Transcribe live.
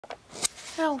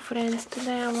Hello friends,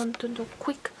 today I want to do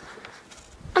quick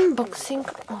unboxing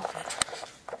of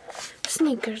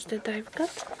sneakers that I've got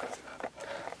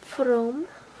from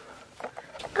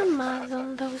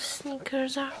Amazon. Those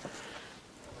sneakers are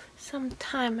some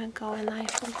time ago and I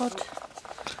forgot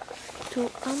to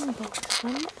unbox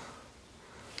them.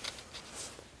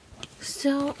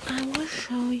 So I will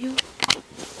show you.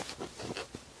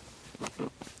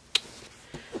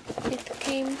 It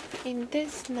came in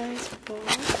this nice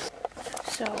box.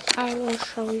 So I will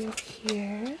show you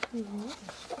here. Look.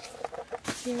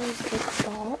 Here is the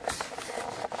box.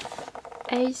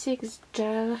 Asics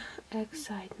Gel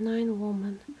Excite 9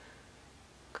 Woman.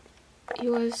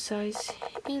 US size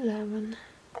 11.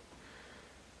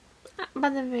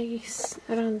 But the base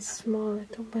runs small a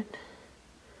little bit.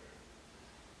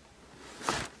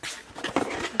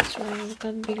 That's why I've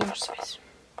got bigger size.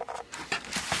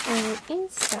 And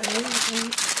inside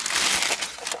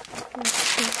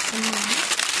let's get some more.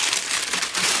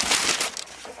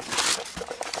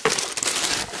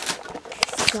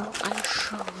 So I'll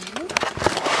show you.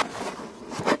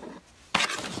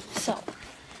 So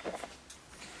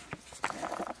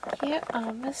here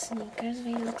are the sneakers.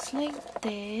 They look like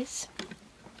this.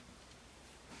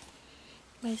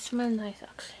 They smell nice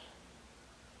actually.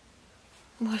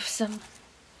 With some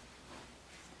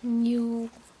new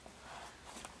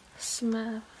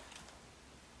smell.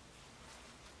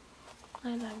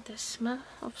 I like the smell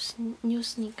of new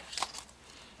sneakers.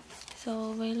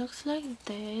 So they look like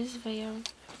this. They are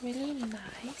really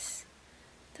nice.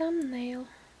 Thumbnail.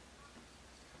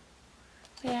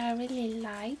 They are really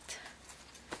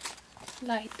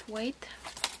lightweight.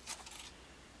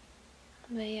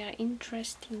 They are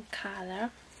interesting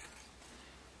color.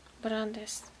 Brand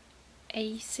is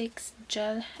Asics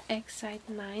Gel Excite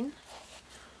 9,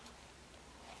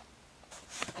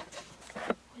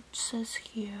 which says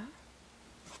here.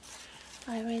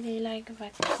 I really like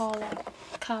the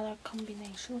color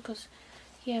combination because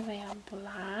here they are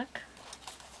black.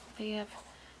 They have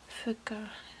thicker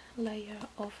layer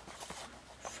of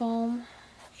foam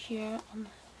here on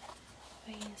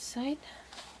the inside.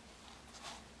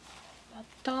 But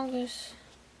tongue is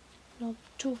not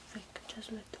too thick, just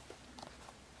a little.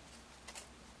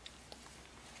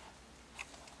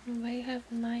 They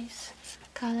have nice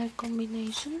color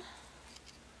combination.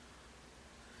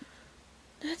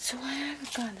 That's why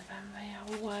I've got them. They are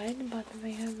white, but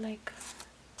they have like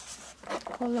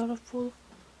colorful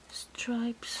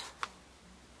stripes.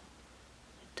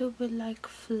 A little bit like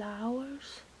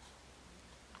flowers.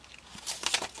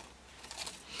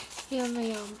 Here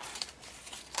they are.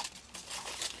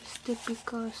 This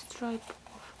typical stripe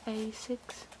of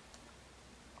Asics.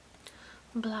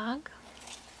 Black.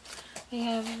 They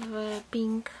have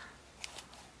pink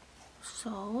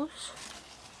soles,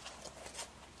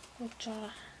 which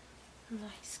are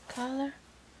nice color,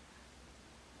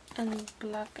 and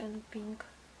black and pink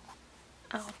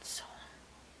outsole.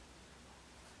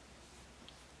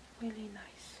 Really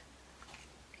nice.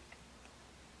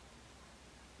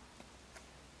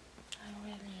 I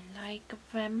really like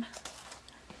them.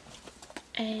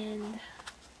 And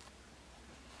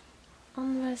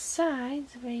on the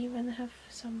sides they even have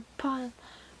some palm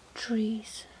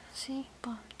trees. See?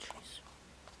 Palm trees.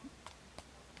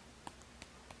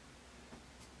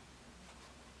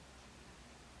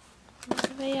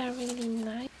 They are really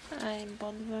nice. I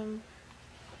bought them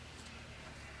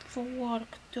for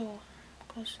work too,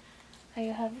 because I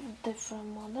have a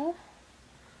different model.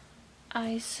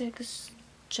 Asics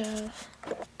Gel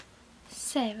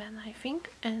 7 I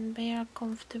think, and they are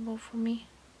comfortable for me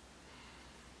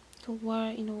to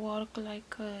wear in work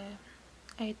like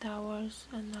 8 hours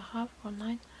and a half or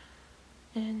 9,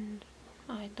 and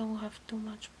I don't have too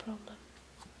much problem.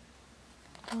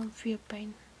 Don't feel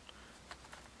pain.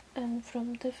 And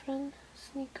from different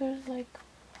sneakers like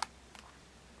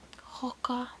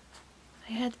Hoka,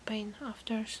 I had pain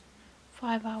after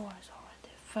 5 hours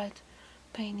already. Felt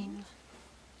pain in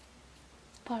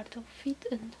part of feet,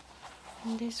 and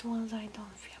in these ones I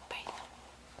don't feel pain.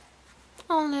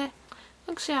 Only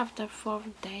actually after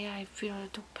 4th day I feel a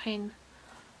little pain,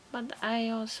 but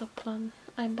I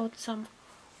bought some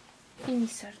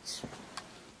inserts.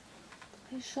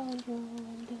 I showed you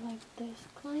already like this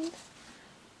kind,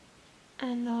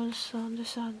 and also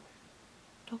these are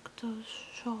doctor's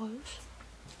shawls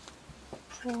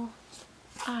for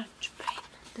arch pain,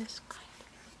 this kind.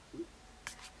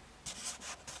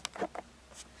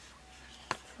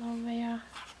 So they are,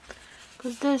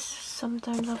 because this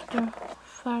sometimes after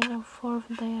 3rd or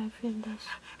 4th day I feel this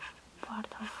part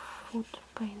of foot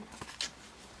pain.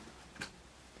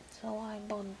 So I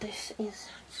bought this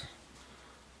inserts.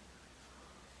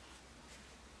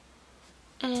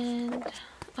 And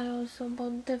I also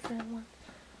bought different one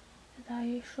that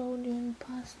I showed you in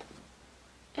past,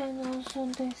 and also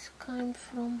this kind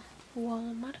from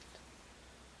Walmart.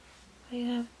 I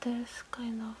have this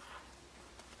kind of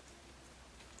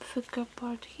thicker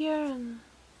part here, and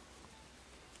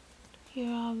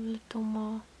here I have a little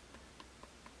more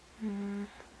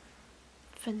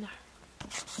thinner.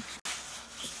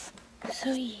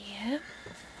 So yeah,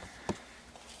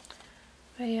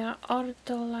 they are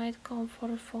Ortho Light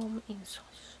Comfort Foam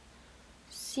insoles.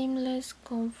 Seamless,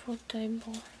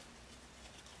 comfortable,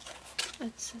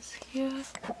 it says here.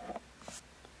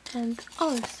 And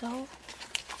also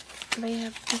they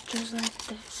have pictures like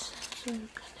this, so you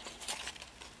can read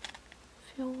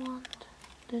if you want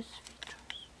these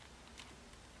features.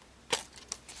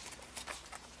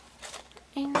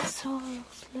 Insole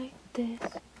looks like this.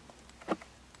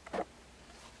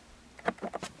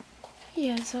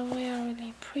 Yeah, so they are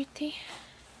really pretty,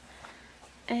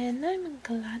 and I'm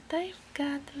glad I've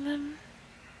got them.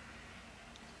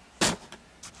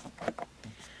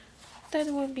 That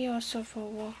will be also for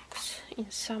walks in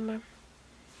summer.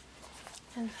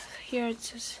 And here it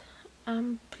says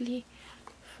Ampli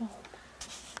Foam.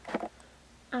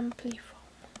 Ampli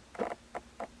Foam.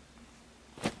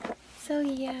 So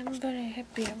yeah, I'm very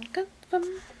happy I've got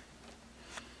them.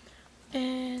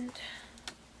 And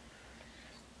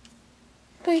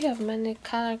they have many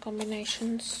color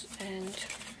combinations, and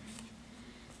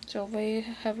so they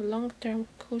have long-term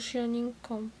cushioning.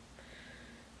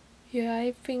 Yeah,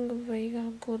 I think they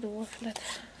are good with that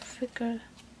thicker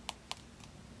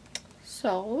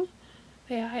sole.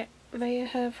 They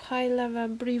have high level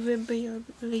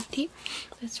breathability.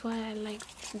 That's why I like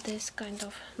this kind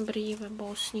of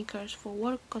breathable sneakers for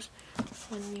work, because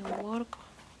when you work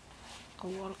or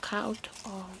work out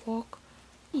or walk,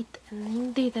 and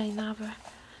indeed I never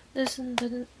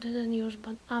didn't use,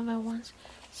 but other ones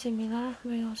similar.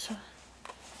 They also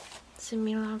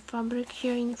similar fabric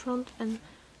here in front, and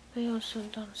they also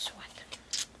don't sweat.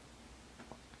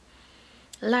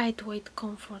 Lightweight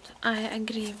comfort. I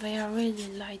agree, they are really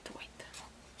lightweight.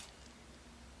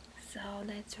 So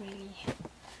that's really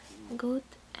good.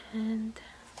 And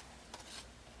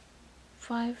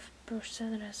 5%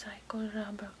 recycled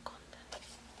rubber content.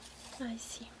 I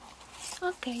see.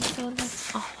 Okay, so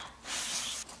that's all.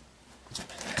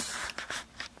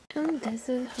 And this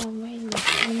is how they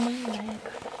look on my leg.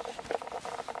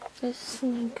 The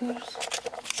sneakers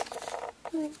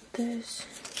like this.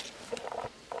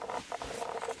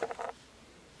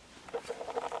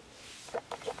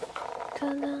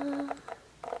 Ta-da!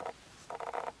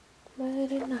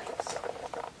 Very nice.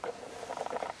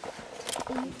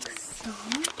 Like so.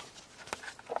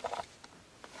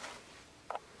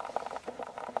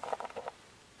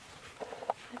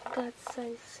 I've got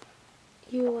size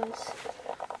US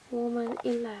woman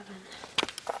 11,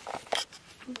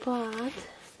 but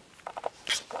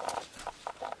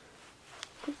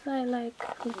because I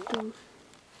like little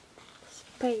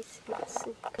space in the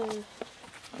sneaker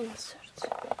inserts,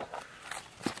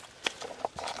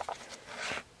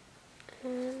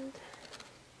 and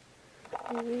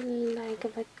I really like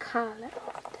the color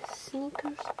of the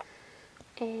sneakers,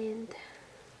 and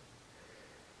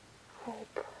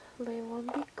hope they will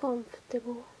be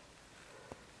comfortable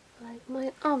like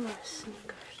my other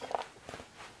sneakers.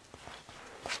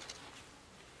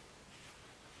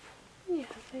 Yeah,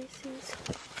 they seem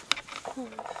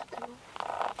comfortable.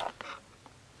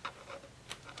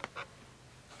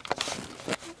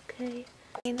 Okay,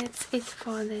 and that's it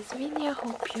for this video.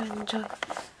 Hope you enjoyed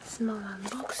small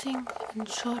unboxing and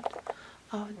short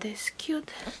of this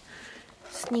cute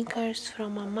sneakers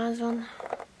from Amazon.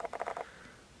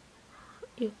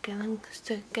 You can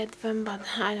still get them, but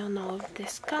I don't know if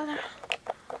this color.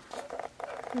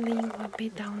 Link will be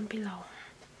down below.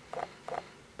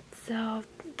 So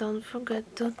don't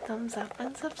forget to thumbs up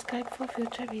and subscribe for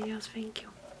future videos. Thank you.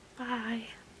 Bye.